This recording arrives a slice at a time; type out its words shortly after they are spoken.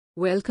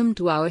Welcome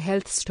to our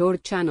Health Store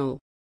channel.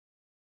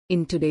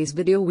 In today's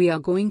video we are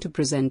going to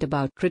present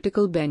about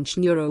critical bench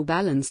neuro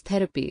balance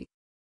therapy.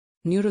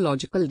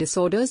 Neurological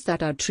disorders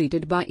that are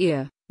treated by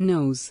ear,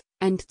 nose,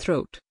 and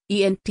throat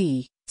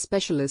 (ENT)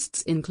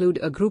 specialists include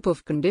a group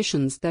of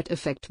conditions that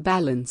affect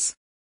balance.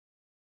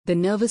 The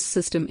nervous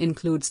system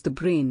includes the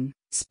brain,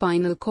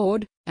 spinal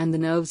cord, and the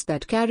nerves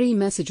that carry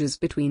messages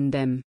between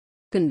them.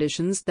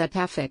 Conditions that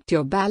affect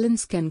your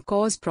balance can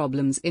cause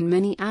problems in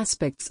many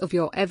aspects of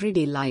your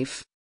everyday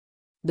life.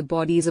 The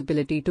body's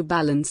ability to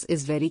balance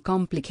is very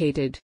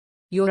complicated.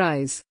 Your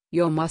eyes,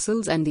 your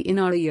muscles and the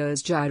inner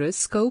ear's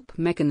gyroscope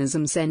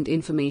mechanism send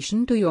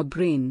information to your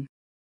brain.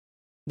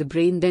 The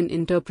brain then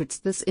interprets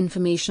this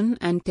information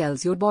and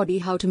tells your body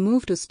how to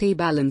move to stay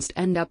balanced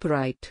and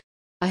upright.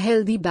 A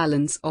healthy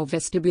balance or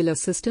vestibular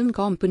system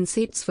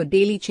compensates for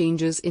daily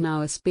changes in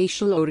our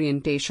spatial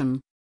orientation.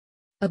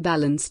 A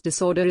balance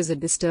disorder is a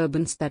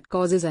disturbance that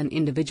causes an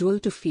individual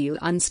to feel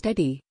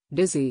unsteady,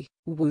 dizzy,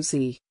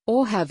 woozy,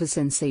 or have a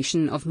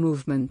sensation of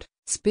movement,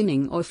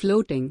 spinning or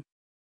floating.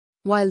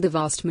 While the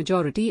vast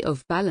majority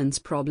of balance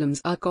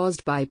problems are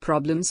caused by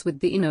problems with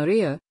the inner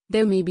ear,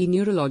 there may be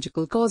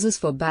neurological causes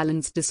for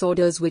balance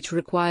disorders which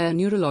require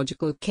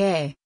neurological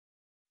care.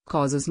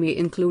 Causes may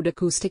include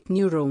acoustic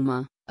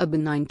neuroma, a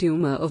benign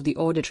tumor of the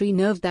auditory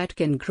nerve that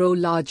can grow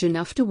large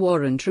enough to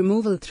warrant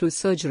removal through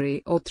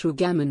surgery or through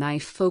gamma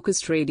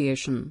knife-focused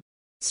radiation.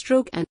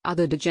 Stroke and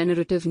other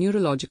degenerative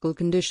neurological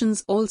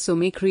conditions also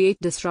may create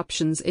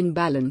disruptions in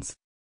balance.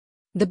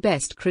 The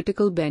best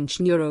critical bench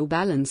neuro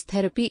balance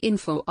therapy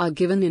info are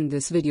given in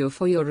this video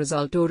for your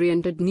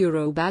result-oriented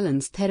neuro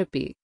balance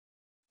therapy.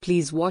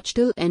 Please watch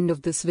till end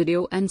of this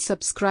video and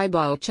subscribe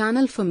our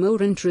channel for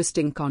more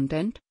interesting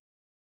content.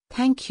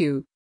 Thank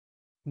you.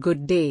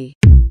 Good day.